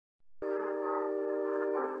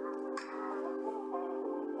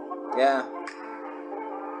Yeah,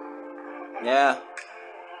 yeah,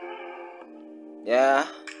 yeah.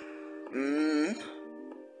 Mm,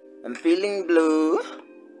 I'm feeling blue,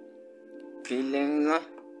 feeling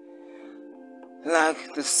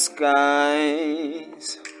like the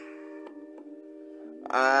skies.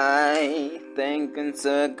 I think in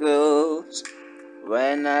circles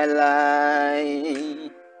when I lie.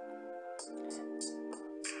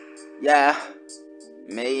 Yeah,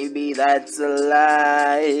 maybe that's a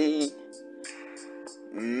lie.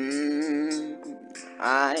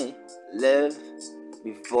 I live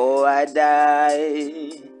before I die.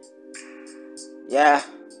 Yeah,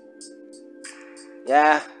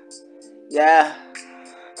 yeah, yeah.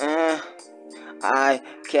 I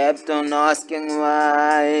kept on asking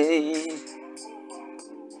why.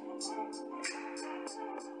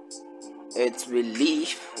 It's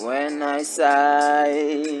relief when I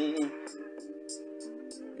sigh.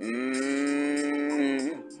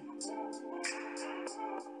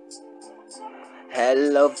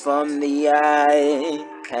 Hello from the eye.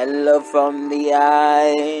 Hello from the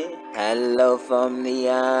eye. Hello from the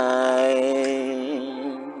eye.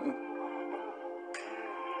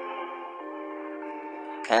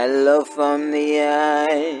 Hello from the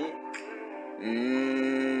eye.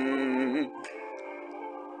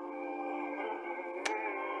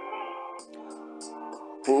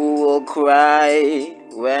 Who will cry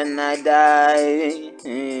when I die?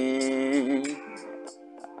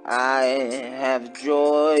 I have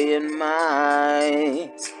joy in my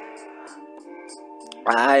eyes.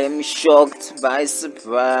 I am shocked by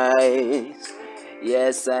surprise.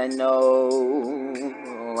 Yes, I know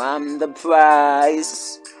I'm the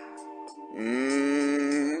prize.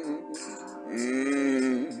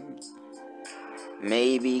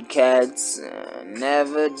 Maybe cats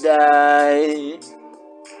never die.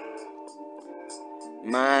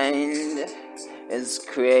 Mind is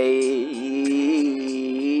crazy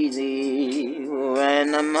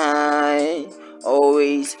when I'm high.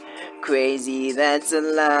 Always crazy, that's a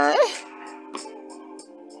lie.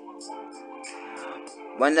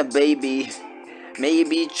 When a baby,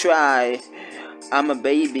 maybe try. I'm a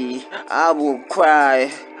baby, I will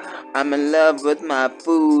cry. I'm in love with my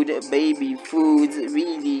food, baby food's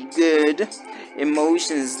really good.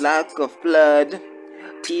 Emotions lack of blood,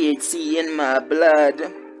 THC in my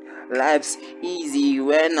blood. Life's easy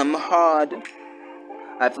when I'm hard.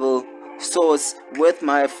 I feel sauce with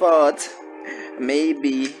my thought.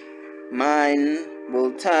 Maybe mine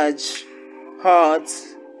will touch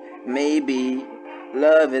hearts. Maybe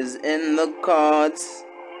love is in the cards.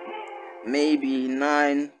 Maybe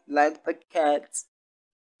 9 like the cats.